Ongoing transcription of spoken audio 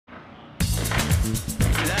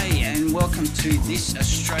G'day and welcome to this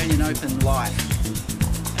Australian Open Live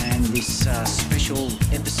and this special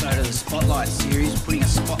episode of the Spotlight series, putting a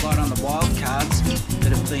spotlight on the wildcards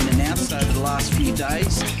that have been announced over the last few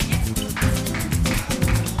days.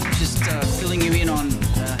 Just filling you in on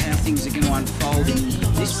how things are going to unfold in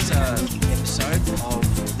this episode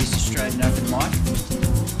of this Australian Open Live.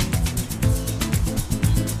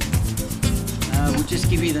 We'll just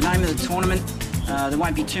give you the name of the tournament. There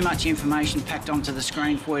won't be too much information packed onto the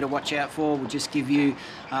screen for you to watch out for. We'll just give you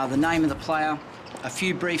the name of the player, a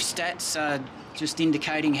few brief stats just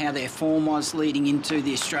indicating how their form was leading into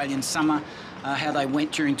the Australian summer, how they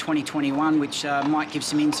went during 2021, which might give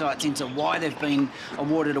some insights into why they've been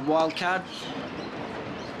awarded a wildcard,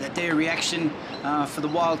 their reaction for the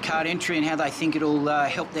wildcard entry and how they think it'll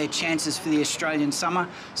help their chances for the Australian summer.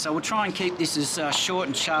 So we'll try and keep this as short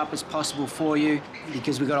and sharp as possible for you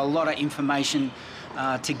because we've got a lot of information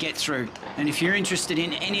to get through. And if you're interested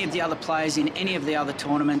in any of the other players in any of the other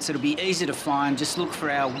tournaments, it'll be easy to find. Just look for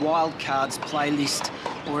our wildcards playlist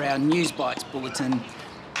or our NewsBites bulletin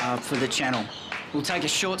for the channel. We'll take a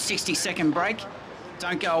short 60-second break.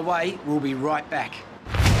 Don't go away, we'll be right back.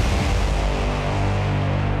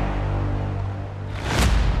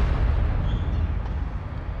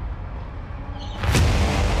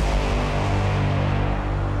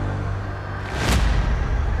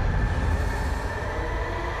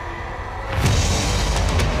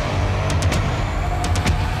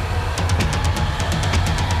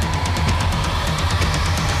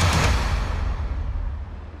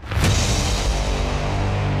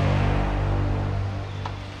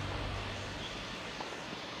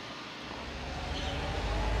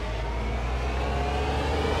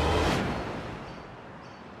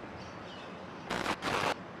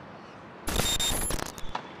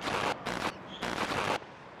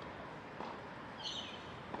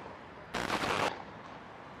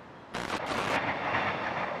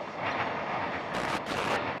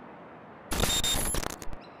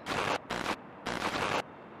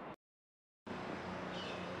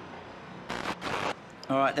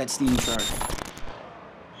 All right, that's the intro.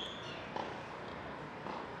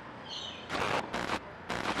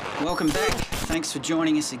 Welcome back. Thanks for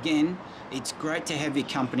joining us again. It's great to have your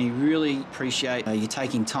company. Really appreciate you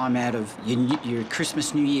taking time out of your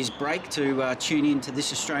Christmas, New Year's break to tune in to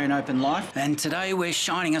this Australian Open Live. And today we're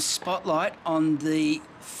shining a spotlight on the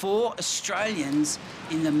 4 Australians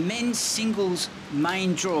in the men's singles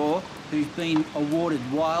main draw who've been awarded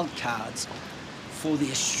wildcards for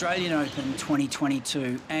the Australian Open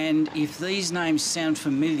 2022. And if these names sound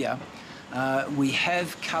familiar, we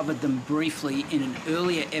have covered them briefly in an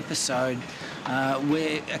earlier episode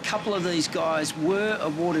where a couple of these guys were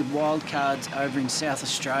awarded wildcards over in South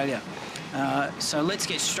Australia. So let's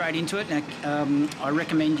get straight into it. Now, I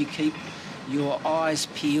recommend you keep your eyes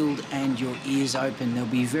peeled and your ears open. There'll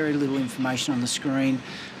be very little information on the screen.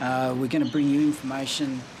 We're going to bring you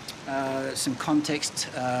information, some context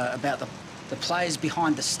about the players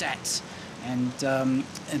behind the stats, and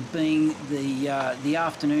being the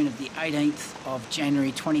afternoon of the 18th of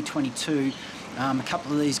January 2022, a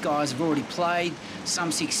couple of these guys have already played,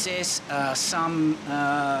 some success, some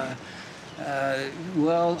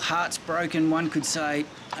well, hearts broken, one could say.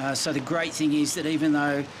 So the great thing is that even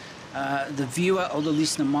though the viewer or the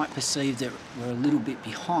listener might perceive that we're a little bit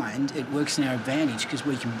behind, it works in our advantage because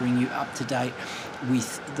we can bring you up to date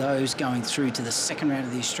with those going through to the second round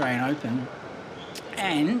of the Australian Open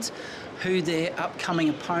and who their upcoming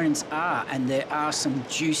opponents are. And there are some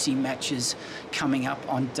juicy matches coming up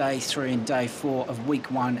on day 3 and day 4 of week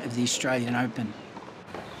 1 of the Australian Open.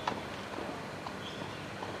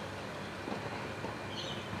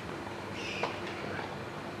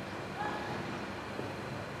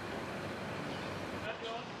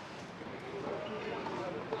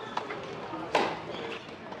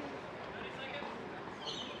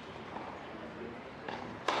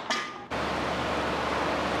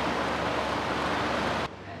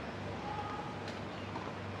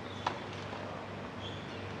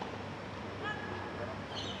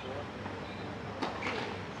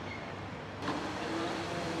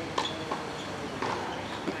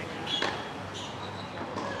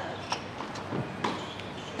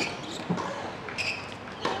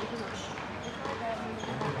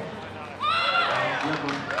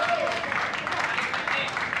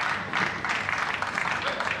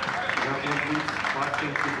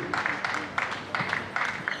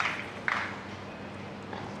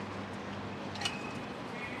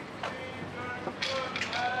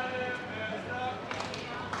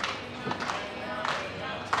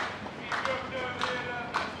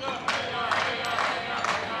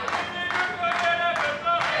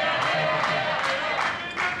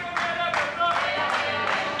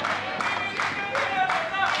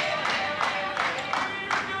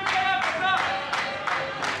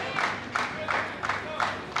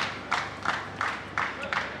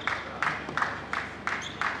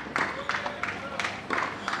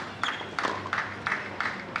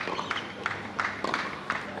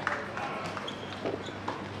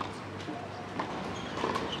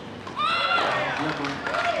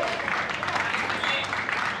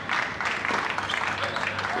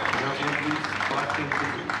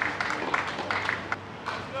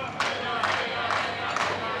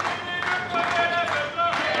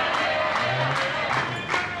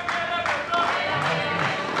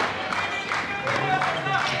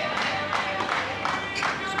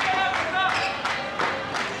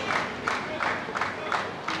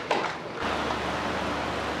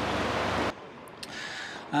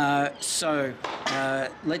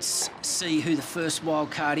 Let's see who the first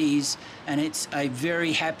wild card is, and it's a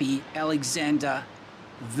very happy Aleksandar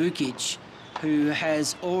Vukic, who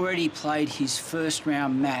has already played his first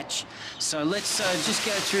round match. So let's just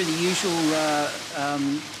go through the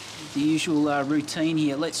usual routine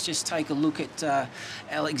here. Let's just take a look at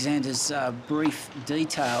Aleksandar's brief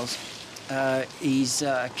details. He's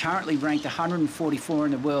currently ranked 144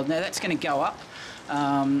 in the world. Now that's going to go up.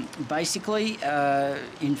 Basically,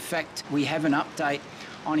 in fact, we have an update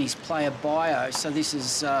on his player bio, so this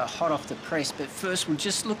is hot off the press. But first, we'll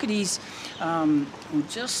just look at his. We'll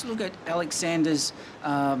just look at Aleksandar's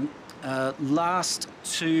last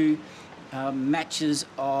two matches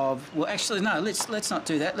of. Well, actually, no. Let's not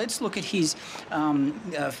do that. Let's look at his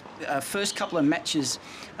first couple of matches,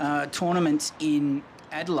 tournaments in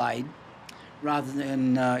Adelaide, rather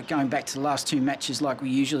than going back to the last two matches like we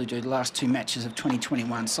usually do, the last two matches of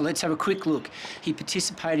 2021. So let's have a quick look. He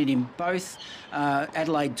participated in both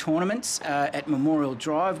Adelaide tournaments at Memorial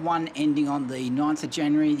Drive, one ending on the 9th of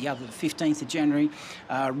January, the other the 15th of January.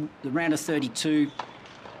 The round of 32,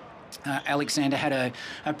 Aleksandar had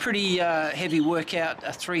a pretty heavy workout,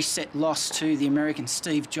 a 3-set loss to the American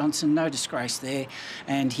Steve Johnson, no disgrace there,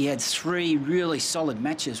 and he had 3 really solid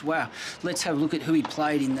matches. Wow. Let's have a look at who he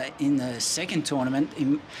played in the second tournament.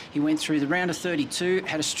 He went through the round of 32,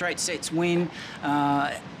 had a straight sets win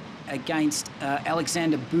against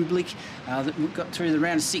Alexander Bublik, that got through the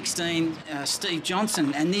round of 16, Steve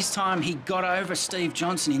Johnson, and this time he got over Steve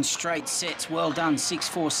Johnson in straight sets. Well done,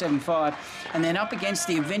 6-4, 7-5. And then up against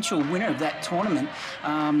the eventual winner of that tournament,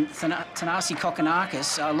 Thanasi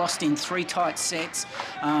Kokkinakis, lost in 3 tight sets,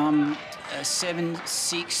 7-6,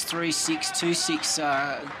 3-6, 2-6.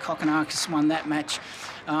 Kokkinakis won that match.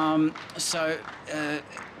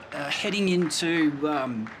 Heading into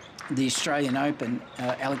the Australian Open,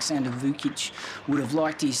 Aleksandar Vukic would have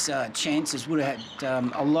liked his chances, would have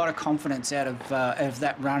had a lot of confidence out of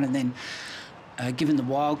that run, and then given the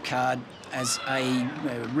wild card as a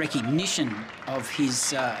recognition of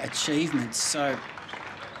his achievements. So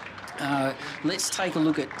let's take a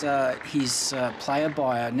look at his player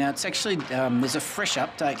bio. Now, it's actually, there's a fresh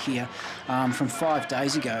update here from 5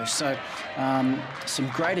 days ago. So some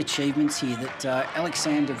great achievements here that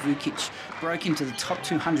Aleksandar Vukic broke into the top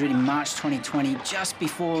 200 in March 2020, just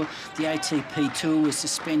before the ATP Tour was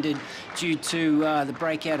suspended due to the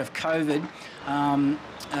breakout of COVID.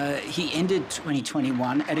 He ended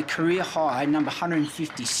 2021 at a career high, number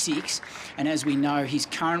 156, and as we know, his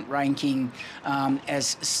current ranking,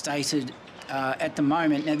 as stated at the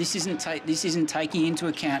moment. Now, this isn't taking into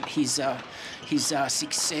account his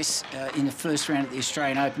success in the first round at the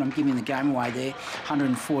Australian Open. I'm giving the game away there,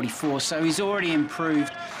 144. So he's already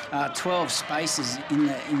improved 12 spaces in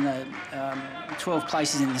the 12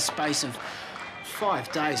 places in the space of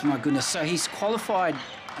 5 days. My goodness. So he's qualified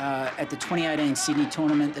at the 2018 Sydney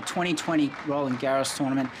tournament, the 2020 Roland Garros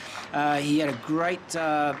tournament. He had a great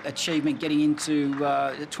achievement getting into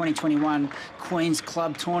the 2021 Queen's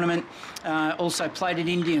Club tournament. Also played at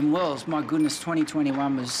Indian Wells. My goodness,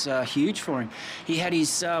 2021 was huge for him. He had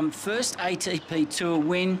his first ATP Tour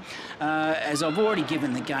win, as I've already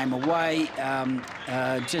given the game away.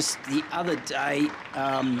 Just the other day,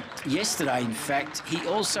 yesterday in fact, he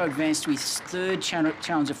also advanced to his 3rd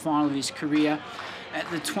Challenger final of his career at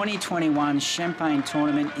the 2021 Champaign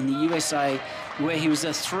tournament in the USA, where he was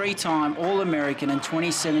a 3-time All-American and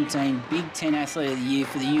 2017 Big Ten Athlete of the Year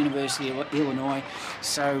for the University of Illinois.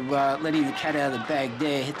 So letting the cat out of the bag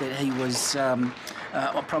there, that he was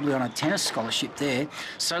probably on a tennis scholarship there.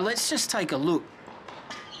 So let's just take a look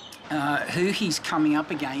who he's coming up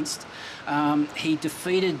against. He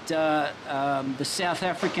defeated the South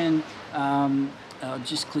African. I'll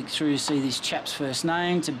just click through to see this chap's first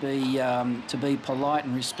name to be polite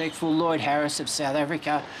and respectful. Lloyd Harris of South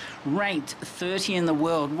Africa, ranked 30 in the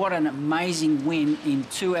world. What an amazing win in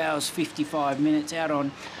 2 hours 55 minutes out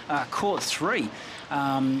on court 3.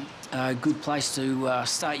 Good place to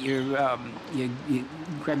start your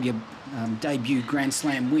grab your debut Grand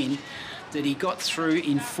Slam win that he got through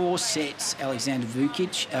in 4 sets. Aleksandar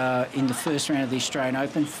Vukic in the first round of the Australian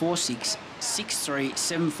Open, 4-6. 6-3,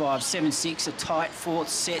 7-5, 7-6, a tight 4th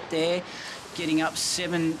set there, getting up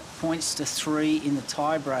 7 points to 3 in the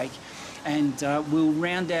tie-break. And we'll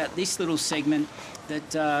round out this little segment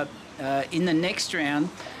that in the next round,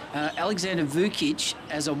 Aleksandar Vukic,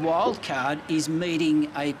 as a wild card, is meeting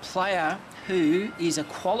a player who is a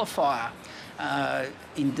qualifier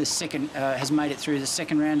in the second, has made it through the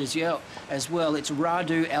second round as well. It's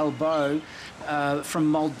Radu Albo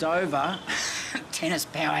from Moldova, tennis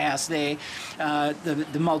powerhouse there.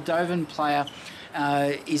 The Moldovan player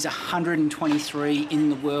is 123 in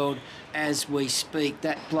the world as we speak.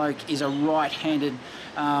 That bloke is a right-handed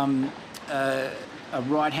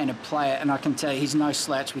player, and I can tell you he's no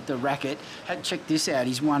slouch with the racket. Check this out,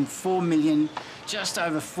 he's won $4 million, just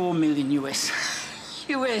over $4 million US.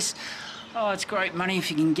 US. Oh, it's great money if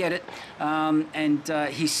you can get it. And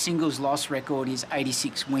his singles loss record is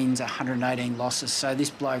 86 wins, 118 losses. So this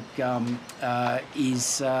bloke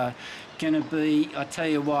is going to be, I tell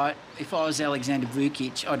you what, if I was Aleksandar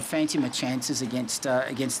Vukic, I'd fancy my chances against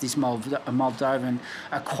this Moldovan.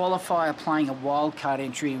 A qualifier playing a wildcard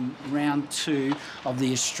entry in round 2 of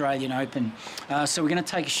the Australian Open. So we're going to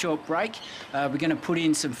take a short break. We're going to put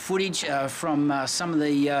in some footage from some of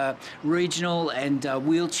the regional and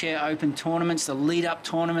wheelchair open tournaments, the lead-up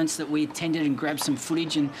tournaments that we attended, and grabbed some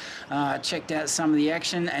footage and checked out some of the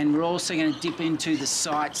action. And we're also going to dip into the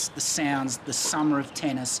sights, the sounds, the summer of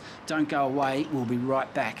tennis. Don't go away. We'll be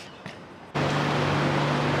right back.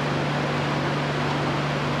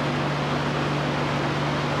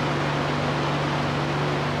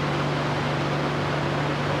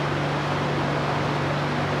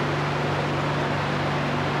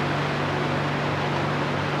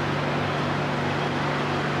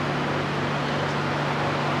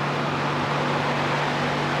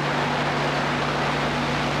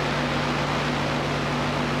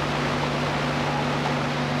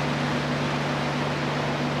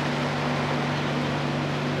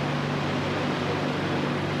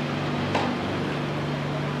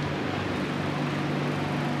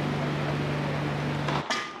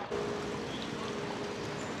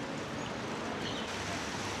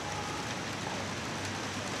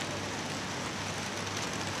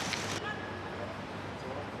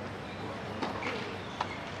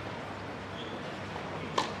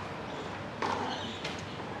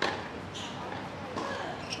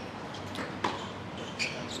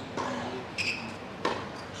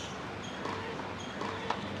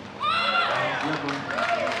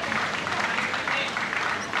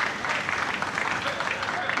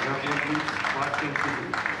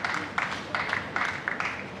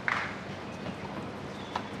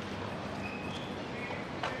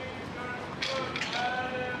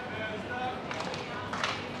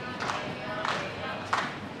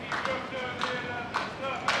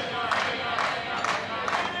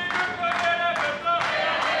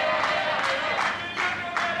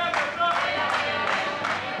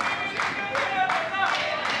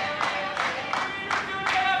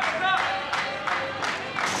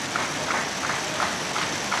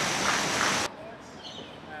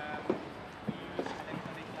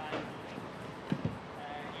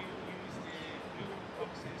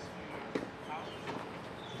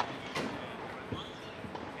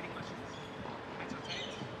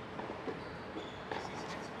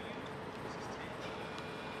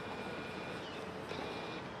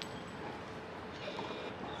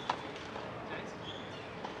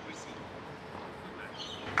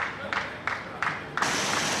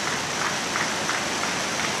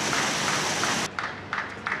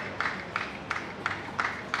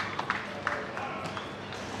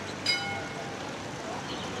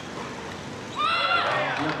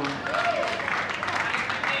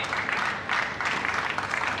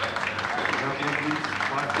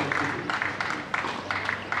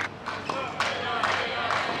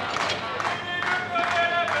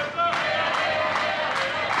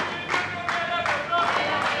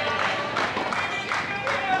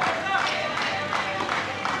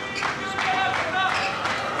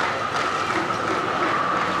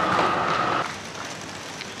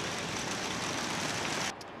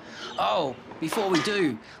 Oh, before we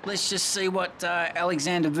do, let's just see what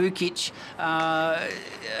Aleksandar Vukic,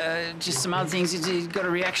 just some other things. He's got a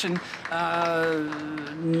reaction.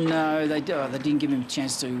 No, they didn't give him a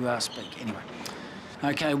chance to speak. Anyway.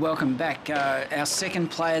 Okay, welcome back. Our second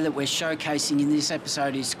player that we're showcasing in this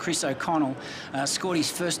episode is Chris O'Connell. Scored his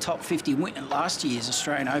first top 50 win at last year's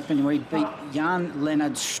Australian Open, where he beat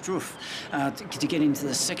Jan-Lennard Struff to get into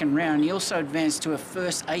the second round. He also advanced to a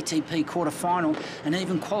first ATP quarter-final and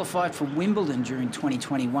even qualified for Wimbledon during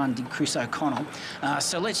 2021, did Chris O'Connell.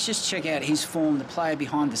 So let's just check out his form, the player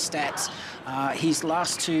behind the stats. His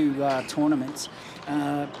last two tournaments,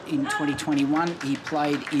 in 2021. He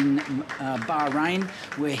played in Bahrain,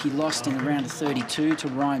 where he lost in the round of 32 to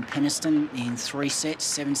Ryan Peniston in 3 sets,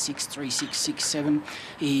 7-6, 3-6, 6-7.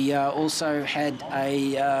 He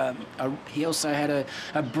also had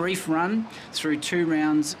a brief run through 2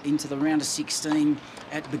 rounds into the round of 16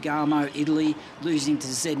 at Bergamo, Italy, losing to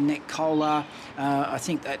Zdeněk Kolar. I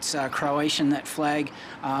think that's Croatian, that flag.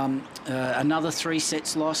 Another 3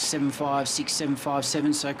 sets loss, 7-5, 6-7,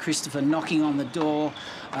 5-7. So Christopher knocking on the door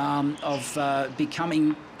of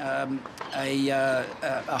becoming a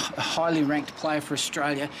highly ranked player for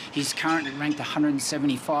Australia. He's currently ranked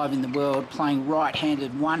 175 in the world, playing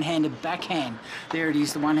right-handed, one-handed backhand. There it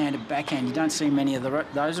is, the one-handed backhand. You don't see many of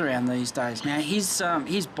those around these days. Now, his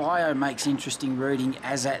bio makes interesting reading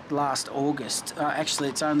as at last August. Actually,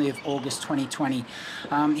 it's only of August 2020.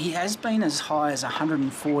 He has been as high as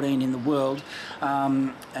 114 in the world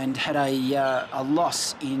and had a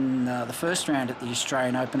loss in the first round at the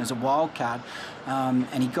Australian Open as a wild card.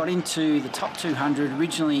 And he got into the top 200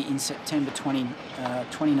 originally in September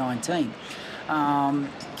 2019.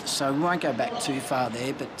 So we won't go back too far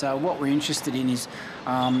there, but what we're interested in is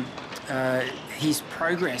his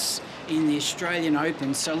progress in the Australian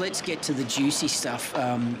Open. So let's get to the juicy stuff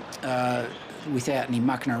without any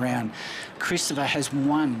mucking around. Christopher has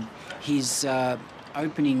won his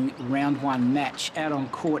opening round 1 match out on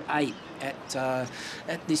court 8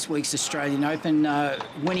 at this week's Australian Open,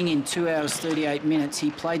 winning in 2 hours 38 minutes.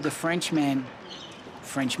 He played the Frenchman,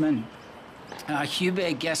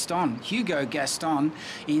 Hugo Gaston,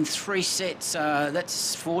 in 3 sets.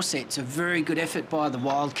 That's 4 sets. A very good effort by the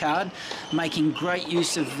wild card, making great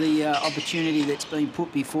use of the opportunity that's been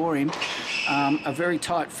put before him. A very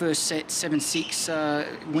tight first set, 7-6,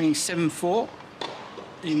 winning 7-4.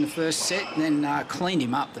 In the first set, then cleaned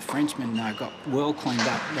him up. The Frenchman got well cleaned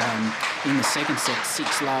up in the second set,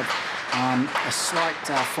 6-love. A slight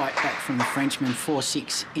fight back from the Frenchman,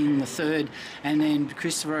 4-6 in the third, and then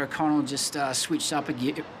Christopher O'Connell just switched up a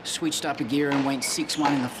gear and went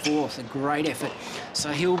 6-1 in the fourth. A great effort.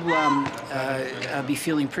 So he'll be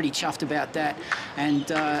feeling pretty chuffed about that, and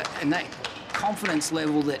that confidence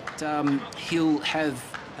level that he'll have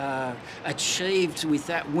achieved with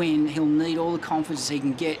that win. He'll need all the confidence he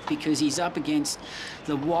can get, because he's up against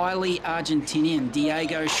the wily Argentinian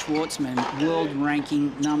Diego Schwartzman, world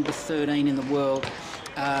ranking number 13 in the world.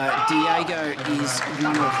 Diego is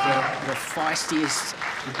one of the feistiest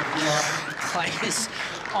players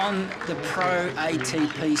on the pro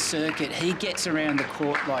ATP circuit. He gets around the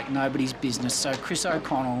court like nobody's business. So Chris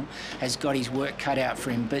O'Connell has got his work cut out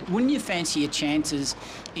for him. But wouldn't you fancy your chances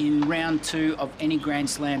in round 2 of any Grand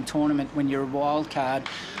Slam tournament when you're a wild card?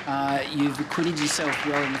 You've acquitted yourself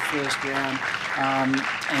well in the first round.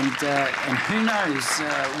 And who knows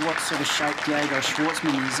what sort of shape Diego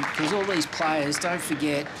Schwartzman is, because all these players, don't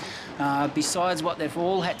forget, besides what they've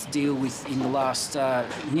all had to deal with in the last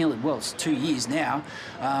it's 2 years now,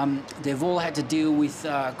 they've all had to deal with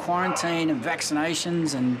quarantine and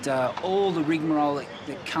vaccinations and all the rigmarole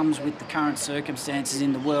that comes with the current circumstances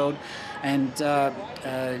in the world. And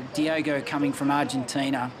Diego, coming from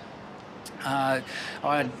Argentina,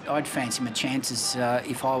 I'd fancy my chances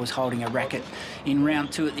if I was holding a racket in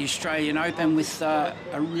round 2 at the Australian Open with a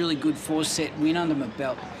really good 4-set win under my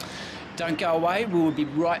belt. Don't go away. We will be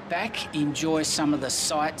right back. Enjoy some of the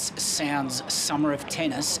sights, sounds, summer of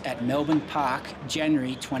tennis at Melbourne Park,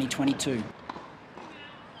 January 2022.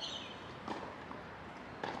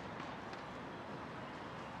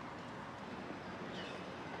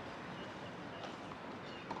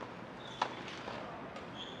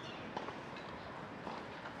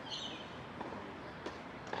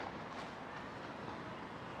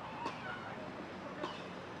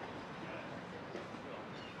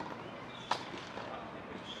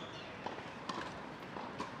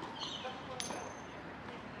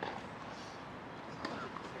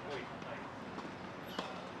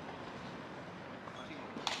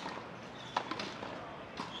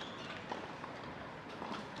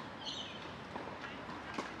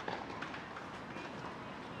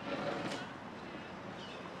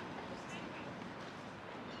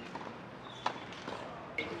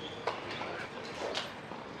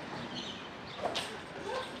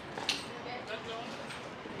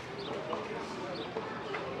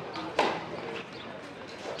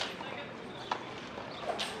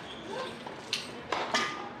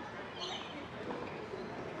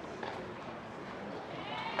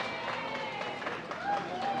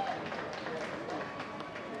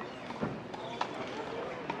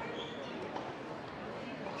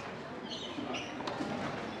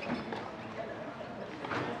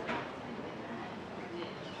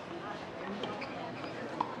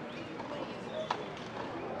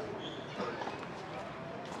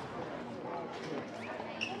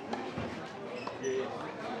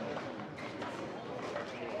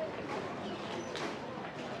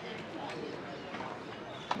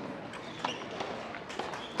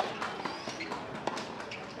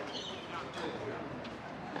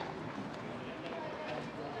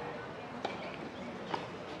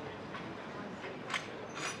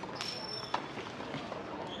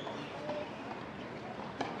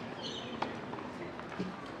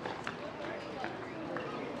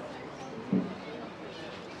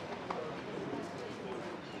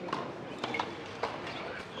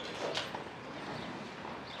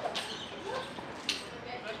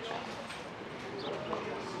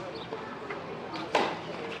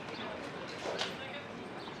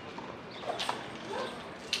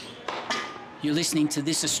 You're listening to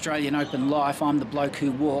This Australian Open Life. I'm the bloke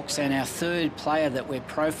who walks, and our third player that we're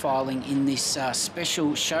profiling in this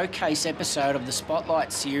special showcase episode of the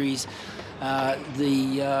Spotlight series,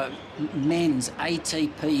 the men's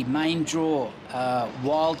ATP main draw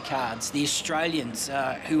wildcards, the Australians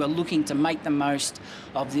who are looking to make the most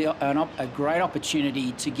of a great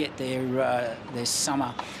opportunity to get their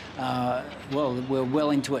summer. Well, we're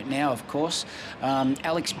well into it now, of course.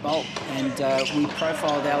 Alex Bolt, and we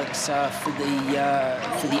profiled Alex for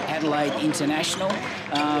the Adelaide International,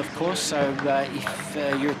 of course. So if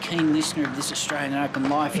you're a keen listener of This Australian Open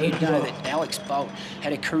Life, you know that Alex Bolt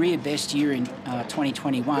had a career best year in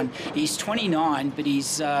 2021. He's 29, but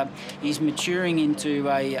he's maturing into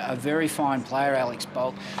a very fine player, Alex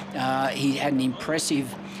Bolt. He had an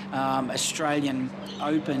impressive Australian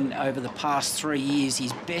Open over the past 3 years.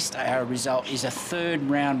 His best result is a third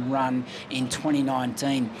round run in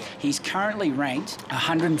 2019. He's currently ranked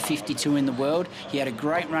 152 in the world. He had a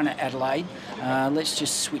great run at Adelaide. Let's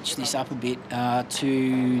just switch this up a bit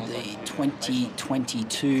to the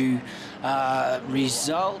 2022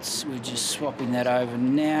 results. We're just swapping that over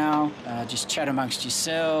now. Just chat amongst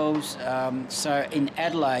yourselves. So in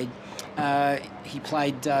Adelaide, he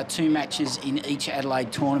played 2 matches in each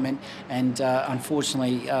Adelaide tournament, and unfortunately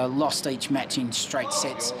lost each match in straight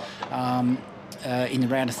sets in the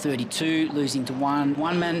round of 32, losing to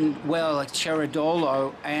one man, well,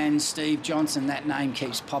 Cheradolo and Steve Johnson. That name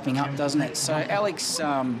keeps popping up, doesn't it? So Alex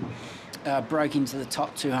broke into the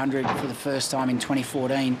top 200 for the first time in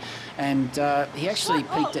 2014, and he actually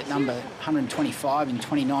peaked at number 125 in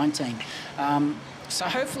 2019. So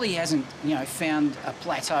hopefully he hasn't, found a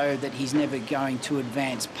plateau that he's never going to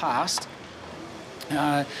advance past.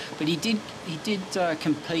 But he did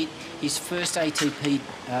compete his first ATP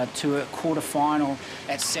Tour quarter-final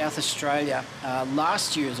at South Australia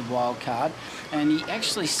last year as a wild card, and he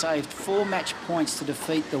actually saved 4 match points to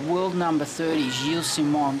defeat the world number 30 Gilles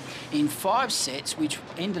Simon in 5 sets, which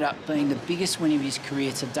ended up being the biggest win of his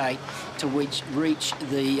career to date to reach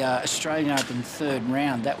the Australian Open third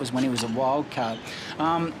round. That was when he was a wild card.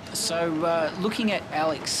 So looking at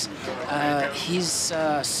Alex, his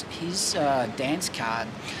dance card,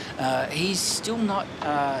 he's still not,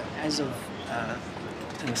 as of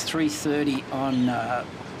 3:30 on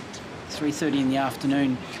 3:30 in the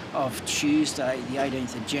afternoon of Tuesday, the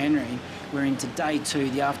 18th of January. We're into day 2,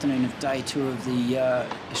 the afternoon of day 2 of the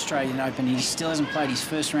Australian Open. He still hasn't played his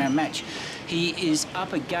first round match. He is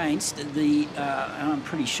up against the, and I'm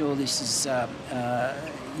pretty sure this is,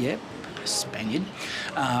 Spaniard,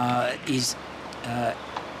 is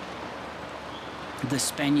the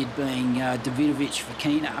Spaniard being Davidovich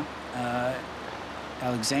Fokina,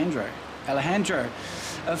 Alejandro,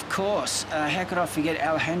 of course. How could I forget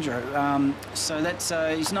Alejandro? So that's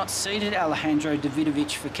he's not seeded, Alejandro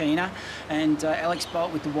Davidovich Fokina, and Alex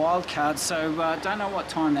Bolt with the wild card. So don't know what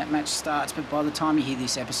time that match starts, but by the time you hear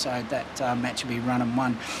this episode, that match will be run and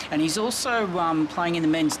won. And he's also playing in the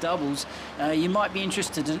men's doubles. You might be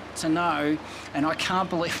interested to know, and I can't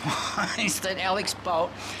believe is that Alex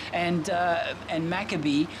Bolt and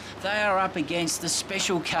Maccabee, they are up against the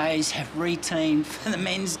Special Ks, have reteamed for the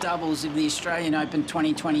men's doubles of the Australian Open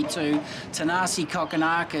 2022. Thanasi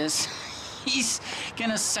Kokkinakis, he's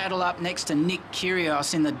going to saddle up next to Nick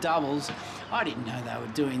Kyrgios in the doubles. I didn't know they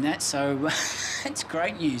were doing that, so it's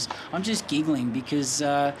great news. I'm just giggling because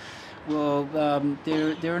they've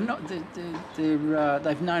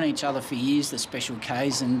known each other for years, the Special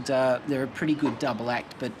Ks, and they're a pretty good double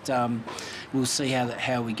act. But we'll see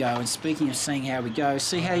how we go. And speaking of seeing how we go,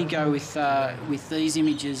 see how you go with these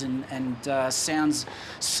images and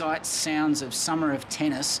sights, sounds of summer of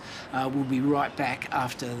tennis. We'll be right back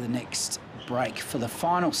after the next break for the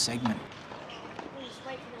final segment.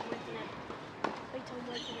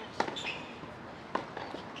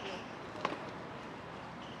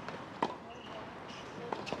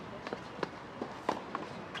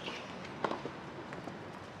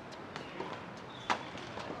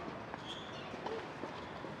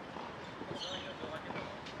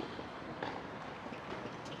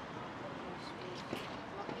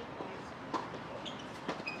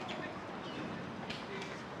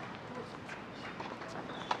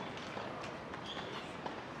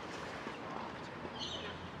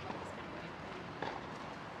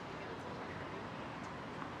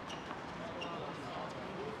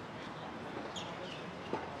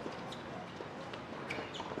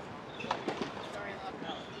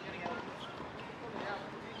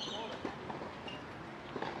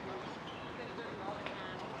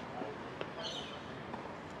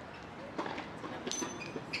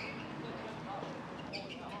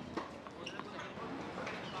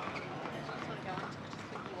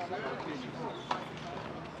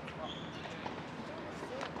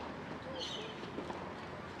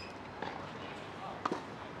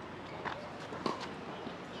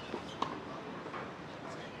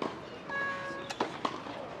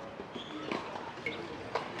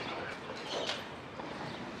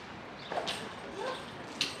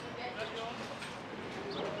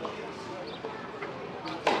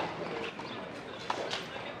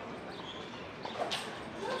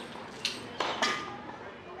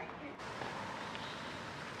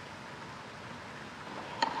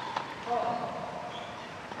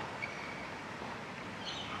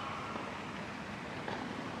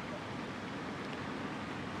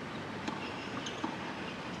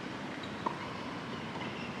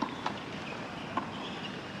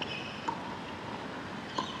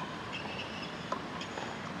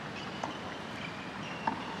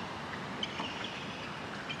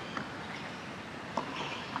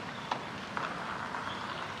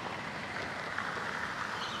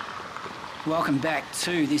 Welcome back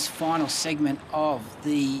to this final segment of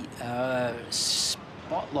the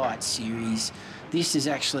Spotlight series. This is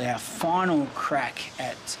actually our final crack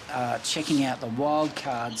at checking out the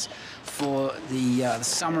wildcards for the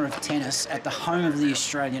summer of tennis at the home of the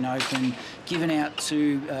Australian Open, given out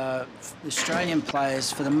to Australian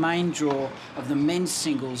players for the main draw of the men's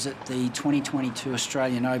singles at the 2022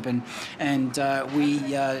 Australian Open. And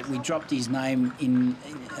we dropped his name in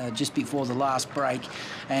just before the last break,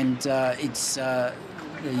 and it's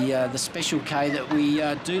the Special K that we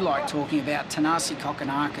do like talking about. Thanasi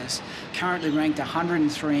Kokkinakis, currently ranked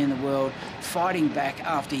 103 in the world, fighting back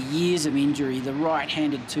after years of injury. The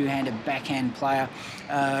right-handed, two-handed backhand player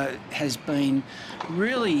has been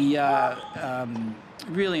really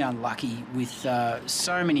really unlucky with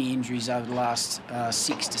so many injuries over the last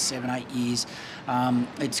 6 to 7, 8 years.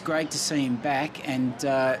 It's great to see him back, and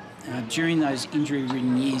during those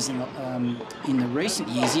injury-ridden years in the recent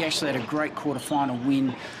years, he actually had a great quarter-final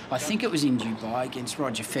win. I think it was in Dubai against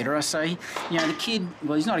Roger Federer. So, you know, the kid,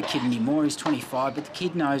 well, he's not a kid anymore, he's 25, but the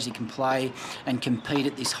kid knows he can play and compete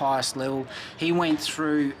at this highest level. He went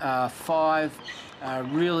through 5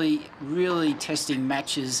 really testing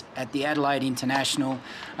matches at the Adelaide International,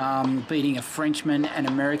 beating a Frenchman and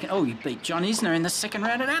American. Oh, he beat John Isner in the second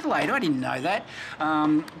round at Adelaide. I didn't know that.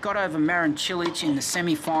 Got over Marin Cilic in the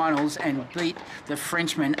semi-finals and beat the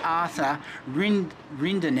Frenchman Arthur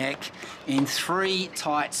Rinderknecht in 3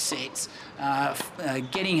 tight sets,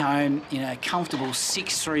 getting home in a comfortable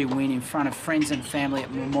 6-3 win in front of friends and family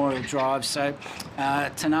at Memorial Drive. So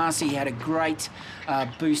Thanasi had a great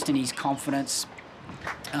boost in his confidence.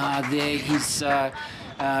 He's a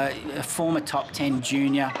former top 10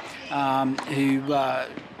 junior who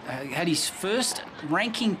had his first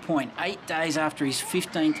ranking point 8 days after his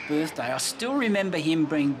 15th birthday. I still remember him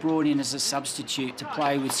being brought in as a substitute to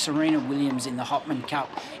play with Serena Williams in the Hopman Cup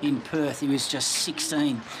in Perth. He was just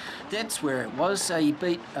 16. That's where it was. He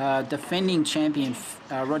beat defending champion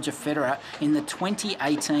Roger Federer in the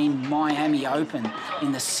 2018 Miami Open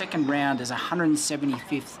in the second round as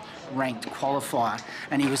 175th ranked qualifier,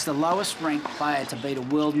 and he was the lowest ranked player to beat a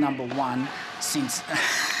world number 1 since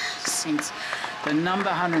the number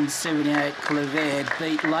 178 Claver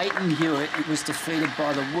beat Leighton Hewitt. It was defeated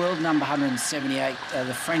by the world number 178,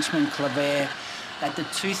 the Frenchman Claver, at the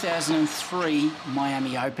 2003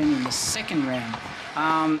 Miami Open in the second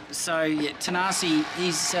round. So yeah, Thanasi,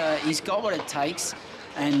 he's got what it takes,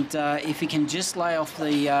 and if he can just lay off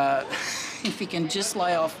the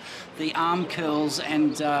the arm curls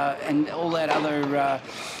and all that other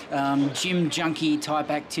gym junkie type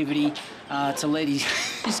activity to let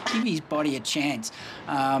just give his body a chance.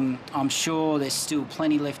 I'm sure there's still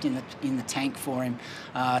plenty left in the tank for him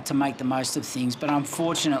to make the most of things. But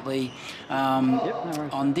unfortunately,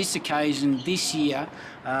 on this occasion this year,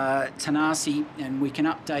 Thanasi, and we can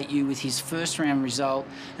update you with his first round result,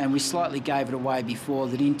 and we slightly gave it away before,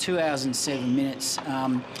 that in 2 hours and 7 minutes,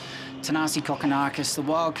 Thanasi Kokkinakis, the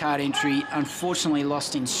wildcard entry, unfortunately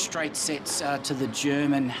lost in straight sets to the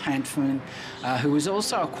German Hanfmann, who was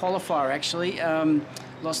also a qualifier actually.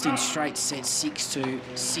 Lost in straight sets 6-2,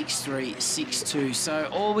 6-3, 6-2. So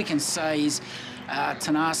all we can say is,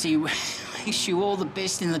 Thanasi, wish you all the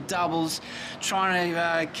best in the doubles, trying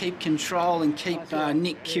to keep control and keep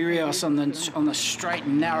Nick Kyrgios on the straight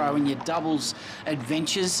and narrow in your doubles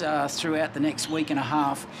adventures throughout the next week and a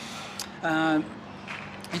half.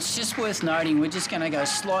 It's just worth noting, we're just going to go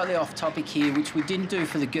slightly off topic here, which we didn't do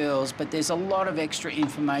for the girls, but there's a lot of extra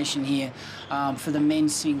information here for the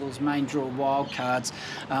men's singles main draw wildcards.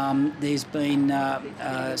 There's been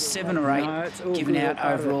 7 or 8 given out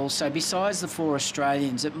overall. So besides the 4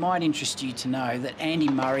 Australians, it might interest you to know that Andy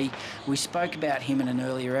Murray, we spoke about him in an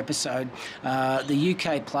earlier episode, the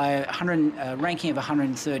UK player, ranking of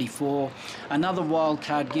 134. Another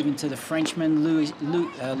wildcard given to the Frenchman,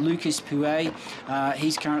 Lucas Pouet.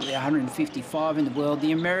 He's currently 155 in the world.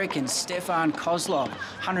 The American Stefan Kozlov,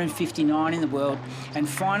 159 in the world. And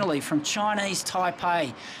finally, from Chinese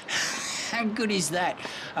Taipei, how good is that?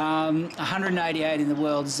 188 in the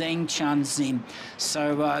world, Zheng Chunxin.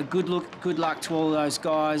 So good luck to all those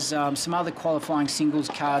guys. Some other qualifying singles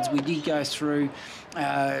cards we did go through.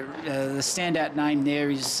 The standout name there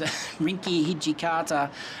is Rinky Hijikata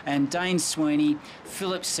and Dane Sweeney,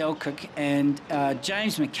 Philip Selkirk and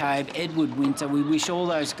James McCabe, Edward Winter. We wish all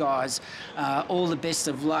those guys all the best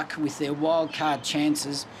of luck with their wild card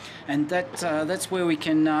chances. And that's where we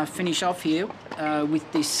can finish off here with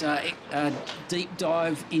this deep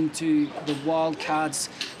dive into the wild cards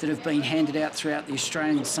that have been handed out throughout the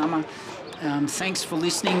Australian summer. Thanks for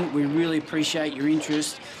listening. We really appreciate your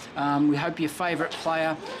interest. We hope your favourite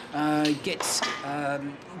player gets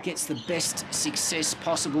the best success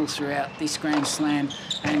possible throughout this Grand Slam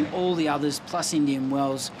and all the others, plus Indian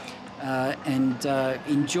Wells. And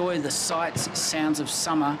enjoy the sights, sounds of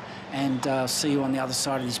summer, and see you on the other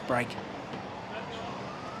side of this break.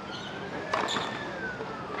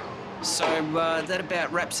 So that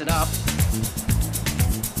about wraps it up.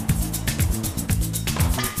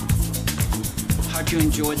 Hope you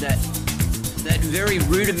enjoyed that very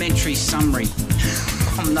rudimentary summary.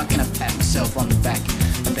 I'm not going to pat myself on the back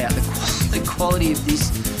about the quality of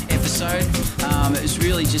this episode. It was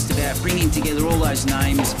really just about bringing together all those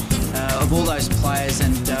names of all those players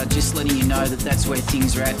and just letting you know that that's where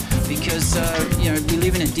things are at, because you know, we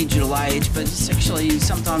live in a digital age, but it's actually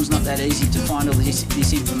sometimes not that easy to find all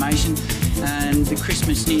this information. And the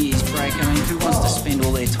Christmas New Year's break, I mean, who wants to spend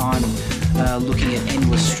all their time looking at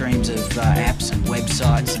endless streams of apps and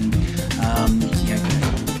websites, and you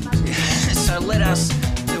know, so let us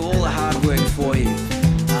do all the hard work for you.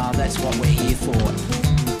 That's what we're here for.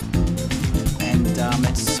 And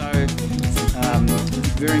it's so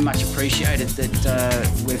very much appreciated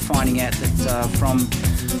that we're finding out that from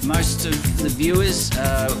most of the viewers,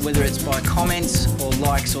 whether it's by comments or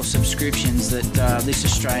likes or subscriptions, that this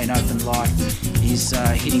Australian Open Life is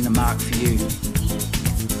hitting the mark for you.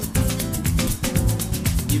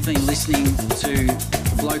 You've been listening to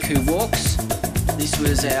The Bloke Who Walks. This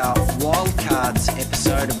was our Wildcards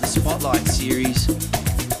episode of the Spotlight series.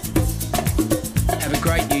 Have a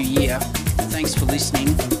great new year. Thanks for listening,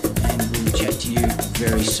 and we'll chat to you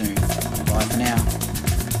very soon. Bye for now.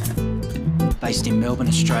 Based in Melbourne,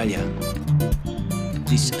 Australia,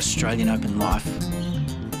 this Australian Open Life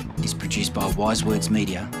is produced by Wise Words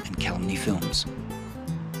Media and Calumny Films.